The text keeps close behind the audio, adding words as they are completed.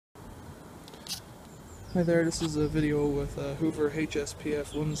Hi there, this is a video with a Hoover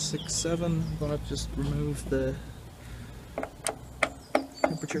HSPF167. I'm going to just remove the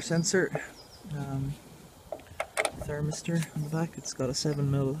temperature sensor, thermistor on the back. It's got a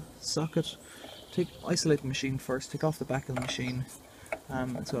 7mm socket. Isolate the machine first, take off the back of the machine.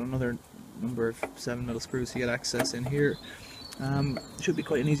 It's got another number of 7mm screws to get access in here. It should be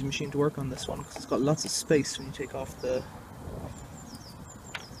quite an easy machine to work on, this one, because it's got lots of space when you take off the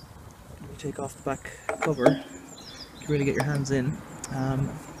back cover. You can really get your hands in.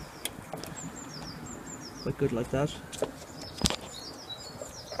 Quite good like that.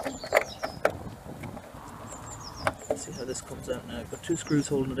 Let's see how this comes out now. I've got two screws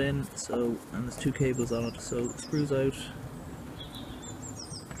holding it in, and there's two cables on it. So screws out.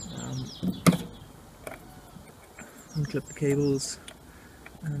 Unclip the cables,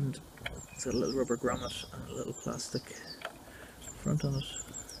 and it's got a little rubber grommet and a little plastic front on it.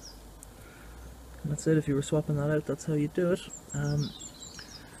 And that's it. If you were swapping that out, that's how you do it.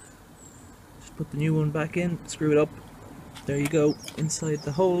 Just put the new one back in, screw it up. There you go. Inside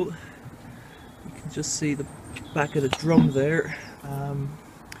the hole, you can just see the back of the drum there.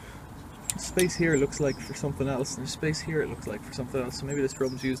 Space here looks like for something else, and there's space here it looks like for something else. So maybe this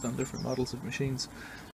drum's used on different models of machines.